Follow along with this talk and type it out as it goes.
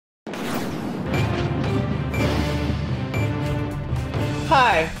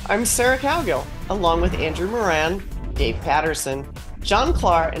Hi, I'm Sarah Cowgill, along with Andrew Moran, Dave Patterson, John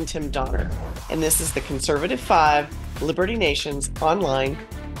Clark, and Tim Donner. And this is the Conservative 5, Liberty Nation's online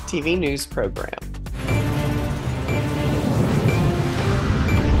TV news program.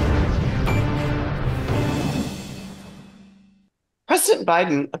 President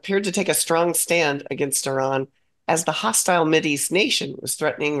Biden appeared to take a strong stand against Iran as the hostile Mideast nation was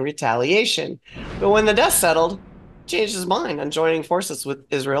threatening retaliation. But when the dust settled, changed his mind on joining forces with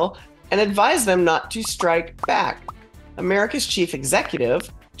Israel and advised them not to strike back. America's chief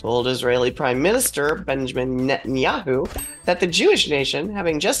executive told Israeli Prime Minister Benjamin Netanyahu that the Jewish nation,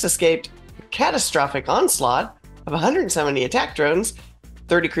 having just escaped a catastrophic onslaught of 170 attack drones,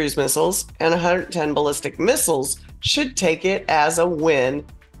 30 cruise missiles, and 110 ballistic missiles, should take it as a win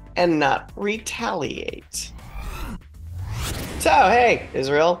and not retaliate. So, hey,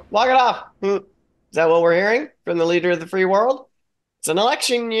 Israel, walk it off. Is that what we're hearing from the leader of the free world? It's an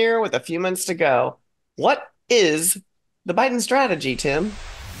election year with a few months to go. What is the Biden strategy, Tim?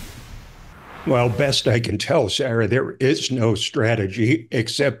 Well, best I can tell, Sarah, there is no strategy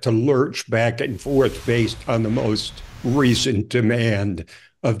except to lurch back and forth based on the most recent demand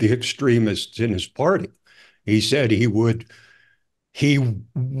of the extremists in his party. He said he would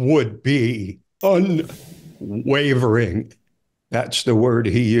be unwavering. That's the word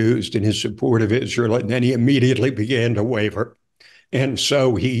he used in his support of Israel. And then he immediately began to waver. And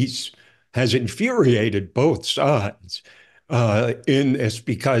so has infuriated both sides in this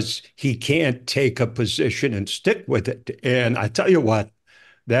because he can't take a position and stick with it. And I tell you what,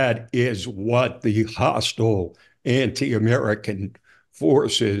 that is what the hostile anti-American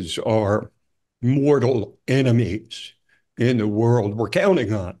forces are mortal enemies in the world were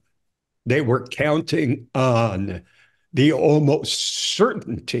counting on. They were counting on the almost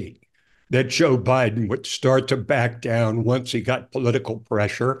certainty that Joe Biden would start to back down once he got political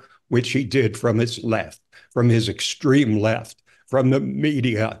pressure, which he did from his left, from his extreme left, from the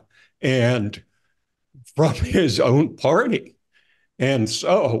media, and from his own party. And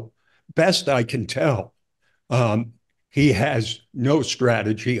so, best I can tell, he has no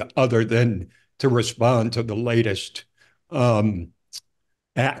strategy other than to respond to the latest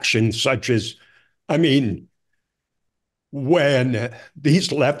actions, such as, when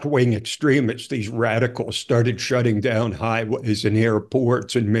these left-wing extremists, these radicals, started shutting down highways and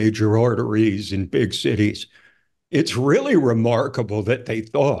airports and major arteries in big cities, it's really remarkable that they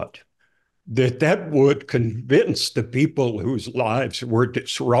thought that that would convince the people whose lives were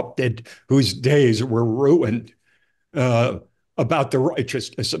disrupted, whose days were ruined, about the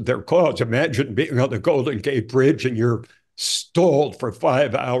righteousness of their cause. Imagine being on the Golden Gate Bridge and you're stalled for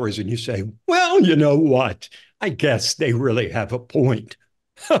 5 hours and you say, well, you know what? I guess they really have a point.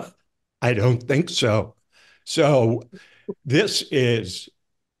 I don't think so. So it's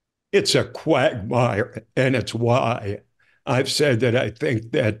a quagmire, and it's why I've said that I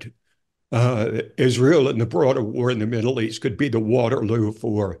think that Israel and the broader war in the Middle East could be the Waterloo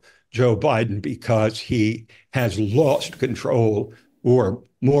for Joe Biden because he has lost control, or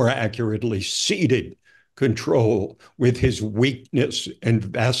more accurately, ceded control with his weakness and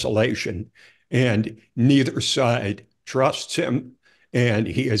vacillation. And neither side trusts him. And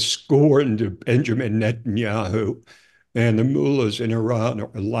he has scorned Benjamin Netanyahu. And the mullahs in Iran are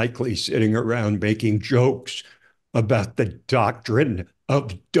likely sitting around making jokes about the doctrine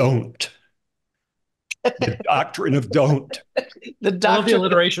of don't. The doctrine of don't. The doctrine.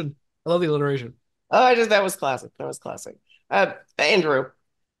 I love the alliteration. Oh, that was classic. That was classic. Andrew,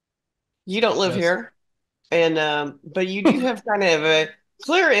 you don't live here, and but you do have kind of a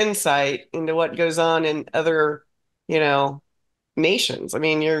clear insight into what goes on in other, nations. I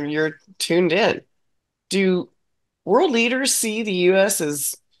mean, you're tuned in. Do world leaders see the U.S.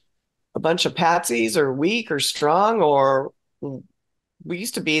 as a bunch of patsies, or weak, or strong, or we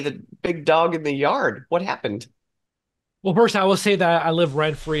used to be the big dog in the yard? What happened? Well, first, I will say that I live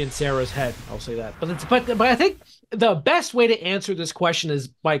rent-free in Sarah's head. I'll say that. But I think the best way to answer this question is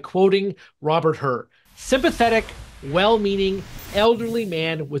by quoting Robert Hur. Sympathetic, well-meaning, elderly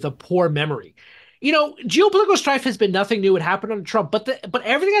man with a poor memory. Geopolitical strife has been nothing new. It happened under Trump, but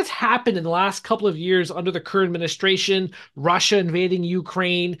everything that's happened in the last couple of years under the current administration, Russia invading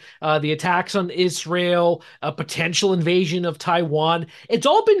Ukraine, the attacks on Israel, a potential invasion of Taiwan, it's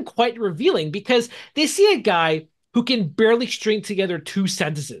all been quite revealing because they see a guy who can barely string together two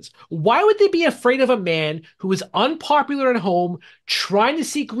sentences. Why would they be afraid of a man who is unpopular at home, trying to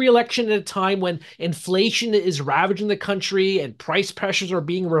seek re-election at a time when inflation is ravaging the country and price pressures are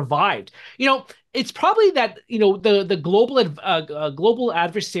being revived? it's probably that the global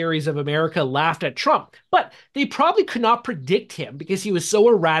adversaries of America laughed at Trump, but they probably could not predict him because he was so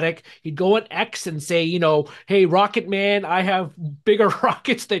erratic. He'd go on X and say, hey, Rocket Man, I have bigger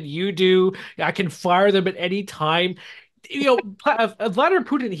rockets than you do. I can fire them at any time. Vladimir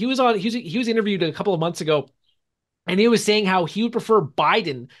Putin, he was interviewed a couple of months ago, and he was saying how he would prefer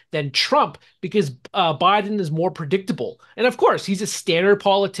Biden than Trump because Biden is more predictable. And of course, he's a standard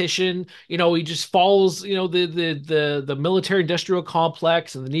politician. He just follows, the military-industrial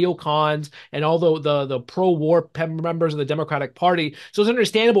complex and the neocons and all the pro-war members of the Democratic Party. So it's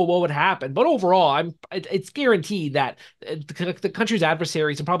understandable what would happen. But overall, it's guaranteed that the country's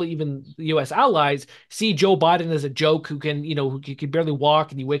adversaries and probably even the U.S. allies see Joe Biden as a joke who can barely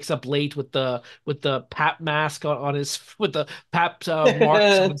walk, and he wakes up late with the pap mask on his with the pap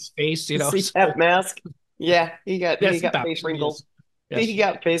marks on The his face. CPAP So mask. Yeah, he got yeah, he got CPAP. face Yes, wrinkles. He yes,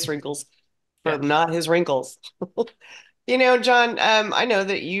 got face wrinkles yeah. from not his wrinkles. John, I know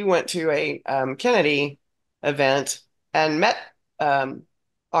that you went to a Kennedy event and met um,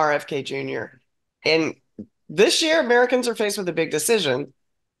 RFK Jr. And this year, Americans are faced with a big decision.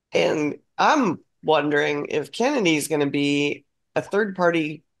 And I'm wondering if Kennedy's going to be a third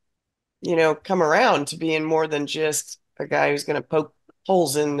party, come around to being more than just a guy who's going to poke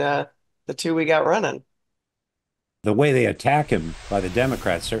holes in the two we got running. The way they attack him by the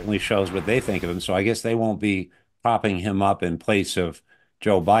Democrats certainly shows what they think of him. So I guess they won't be propping him up in place of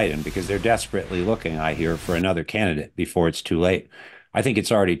Joe Biden because they're desperately looking, I hear, for another candidate before it's too late. I think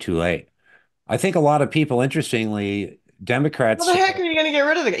it's already too late. I think a lot of people, interestingly, Well, the Democrats, heck are you going to get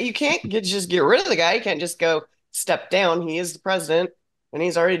rid of the guy? You can't just get rid of the guy. You can't just go step down. He is the president, and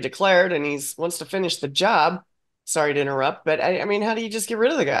he's already declared, and he's wants to finish the job. Sorry to interrupt, but I mean, how do you just get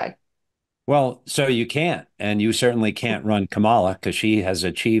rid of the guy? well, so you can't. And you certainly can't run Kamala because she has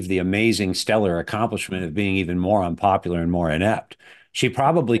achieved the amazing, stellar accomplishment of being even more unpopular and more inept. She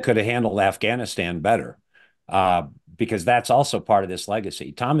probably could have handled Afghanistan better uh, because that's also part of this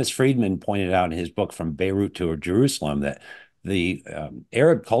legacy. Thomas Friedman pointed out in his book From Beirut to Jerusalem that the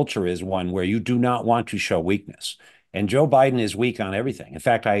Arab culture is one where you do not want to show weakness. And Joe Biden is weak on everything. In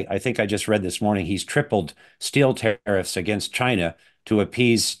fact, I think I just read this morning he's tripled steel tariffs against China to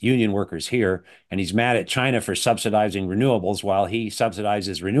appease union workers here, and he's mad at China for subsidizing renewables while he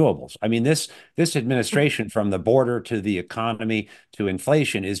subsidizes renewables. I mean, this administration, from the border to the economy to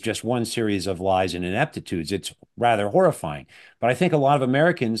inflation, is just one series of lies and ineptitudes. It's rather horrifying. But I think a lot of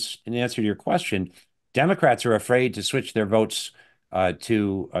Americans, in answer to your question, Democrats are afraid to switch their votes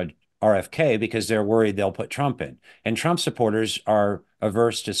to RFK because they're worried they'll put Trump in. And Trump supporters are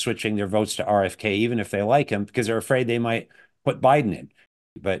averse to switching their votes to RFK, even if they like him, because they're afraid they might put Biden in.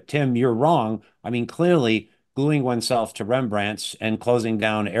 But Tim, you're wrong. I mean, clearly, gluing oneself to Rembrandts and closing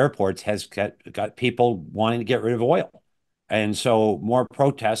down airports has got people wanting to get rid of oil. And so more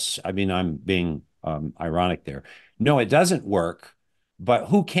protests. I mean, I'm being ironic there. No, it doesn't work. But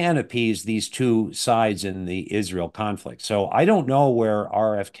who can appease these two sides in the Israel conflict? So I don't know where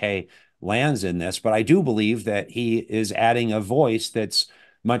RFK lands in this, but I do believe that he is adding a voice that's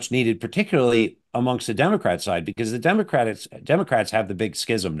much needed, particularly amongst the Democrat side, because the Democrats have the big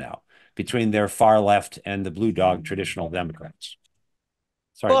schism now between their far left and the blue dog traditional Democrats.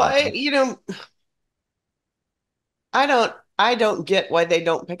 Sorry Well, about that. I don't get why they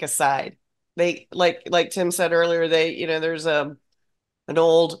don't pick a side. They like Tim said earlier, there's an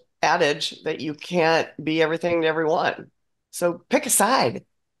old adage that you can't be everything to everyone. So pick a side.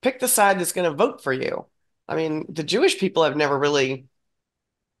 Pick the side that's going to vote for you. I mean, the Jewish people have never really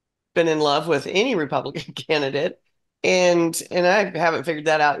been in love with any Republican candidate, and I haven't figured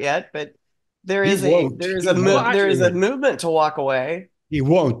that out yet. But there He is a won't. there is He a won't there is do a it. movement to walk away. He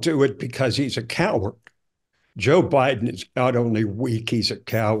won't do it because he's a coward. Joe Biden is not only weak, he's a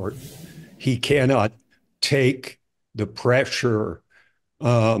coward. He cannot take the pressure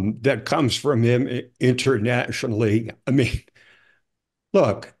that comes from him internationally. I mean,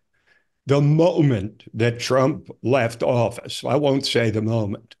 look, the moment that Trump left office, I won't say the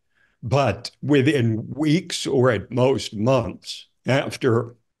moment, but within weeks or at most months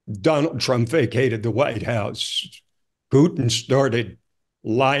after Donald Trump vacated the White House, Putin started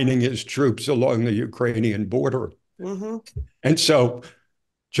lining his troops along the Ukrainian border. Hmm. And so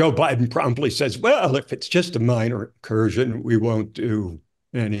Joe Biden promptly says, well, if it's just a minor incursion, we won't do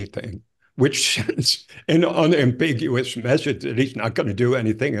anything, which sends an unambiguous message that he's not going to do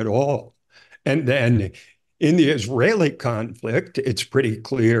anything at all. And then in the Israeli conflict, it's pretty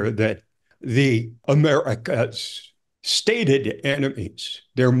clear that the America's stated enemies,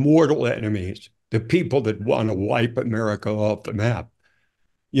 their mortal enemies, the people that want to wipe America off the map,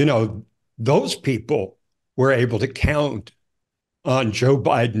 you know, those people were able to count on Joe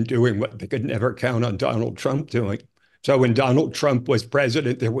Biden doing what they could never count on Donald Trump doing. So when Donald Trump was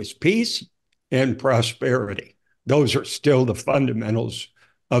president, there was peace and prosperity. Those are still the fundamentals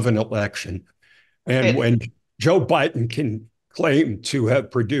of an election. And when Joe Biden can claim to have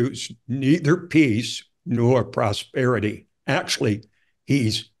produced neither peace nor prosperity, actually,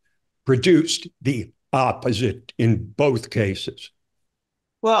 he's produced the opposite in both cases.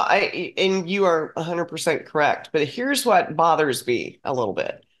 Well, and you are 100% correct, but here's what bothers me a little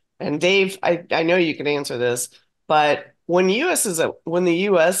bit. And Dave, I know you can answer this, but when when the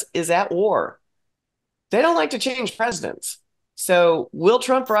US is at war, they don't like to change presidents. So will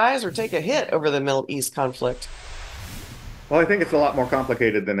Trump rise or take a hit over the Middle East conflict? Well, I think it's a lot more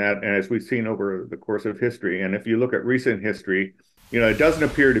complicated than that, as we've seen over the course of history. And if you look at recent history, it doesn't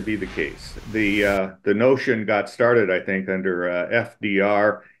appear to be the case. The notion got started, I think, under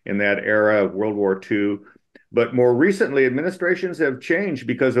FDR in that era of World War II. But more recently, administrations have changed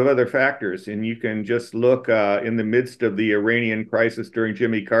because of other factors. And you can just look in the midst of the Iranian crisis during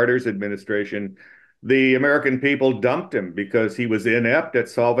Jimmy Carter's administration, the American people dumped him because he was inept at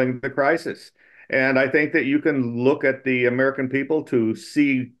solving the crisis. And I think that you can look at the American people to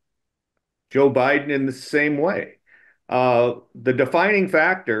see Joe Biden in the same way. The defining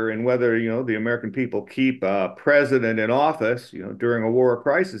factor in whether, the American people keep a president in office, during a war or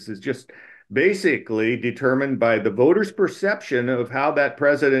crisis is just basically determined by the voters' perception of how that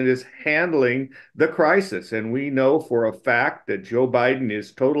president is handling the crisis. And we know for a fact that Joe Biden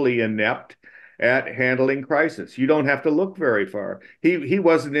is totally inept at handling crisis. You don't have to look very far. He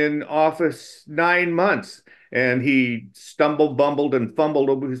wasn't in office 9 months, and he stumbled, bumbled, and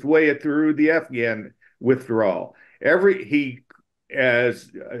fumbled his way through the Afghan withdrawal.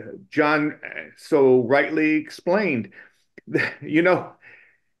 As John so rightly explained, it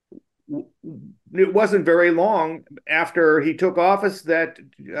wasn't very long after he took office that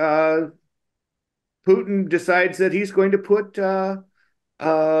Putin decides that he's going to put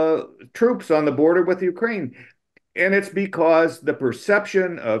troops on the border with Ukraine. And it's because the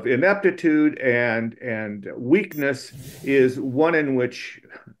perception of ineptitude and weakness is one in which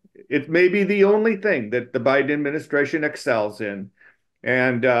it may be the only thing that the Biden administration excels in.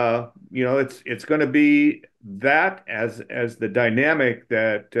 And, it's going to be that as the dynamic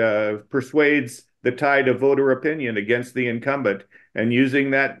that persuades the tide of voter opinion against the incumbent. And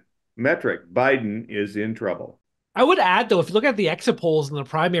using that metric, Biden is in trouble. I would add, though, if you look at the exit polls and the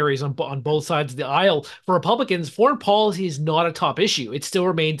primaries on both sides of the aisle, for Republicans, foreign policy is not a top issue. It still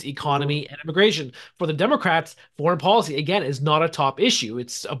remains economy and immigration. For the Democrats, foreign policy, again, is not a top issue.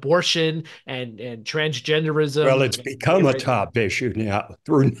 It's abortion and transgenderism. Well, it's become a top issue now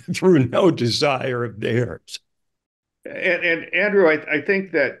through no desire of theirs. And Andrew, I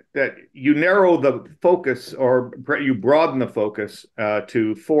think that you narrow the focus, or you broaden the focus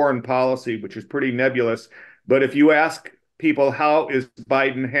to foreign policy, which is pretty nebulous. But if you ask people, how is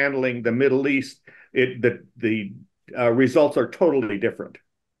Biden handling the Middle East, the results are totally different.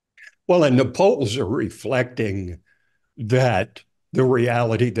 Well, and the polls are reflecting that the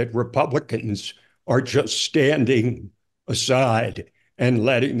reality that Republicans are just standing aside and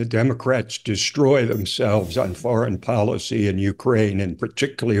letting the Democrats destroy themselves on foreign policy in Ukraine, and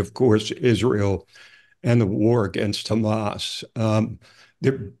particularly, of course, Israel and the war against Hamas.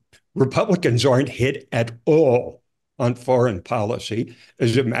 The Republicans aren't hit at all on foreign policy.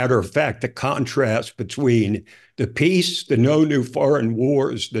 As a matter of fact, the contrast between the peace, the no new foreign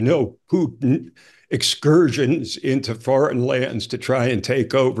wars, the no Putin excursions into foreign lands to try and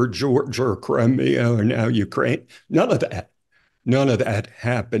take over Georgia or Crimea or now Ukraine, none of that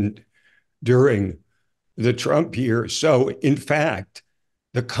happened during the Trump years. So, in fact,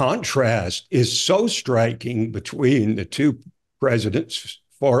 the contrast is so striking between the two presidents'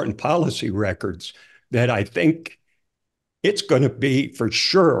 foreign policy records that I think it's going to be for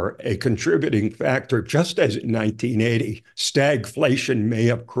sure a contributing factor, just as in 1980, stagflation may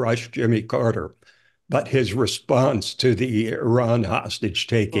have crushed Jimmy Carter, but his response to the Iran hostage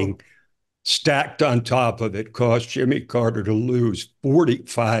taking stacked on top of it caused Jimmy Carter to lose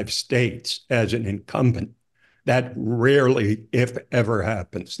 45 states as an incumbent. That rarely, if ever,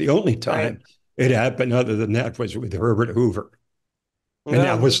 happens. The only time it happened other than that was with Herbert Hoover. And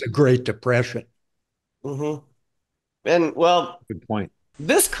that was the Great Depression. Mm-hmm. And, well, good point.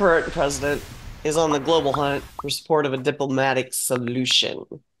 This current president is on the global hunt for support of a diplomatic solution.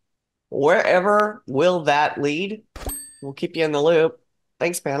 Wherever will that lead? We'll keep you in the loop.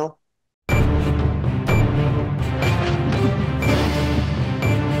 Thanks, panel.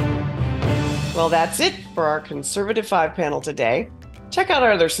 Well, that's it for our Conservative 5 panel today. Check out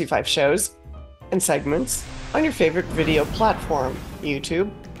our other C5 shows and segments on your favorite video platform,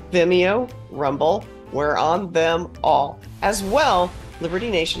 YouTube, Vimeo, Rumble. We're on them all. As well,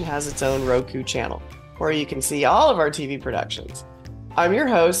 Liberty Nation has its own Roku channel where you can see all of our TV productions. I'm your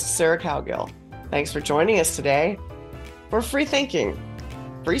host, Sarah Cowgill. Thanks for joining us today for Free Thinking,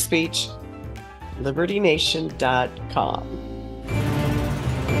 Free Speech, LibertyNation.com.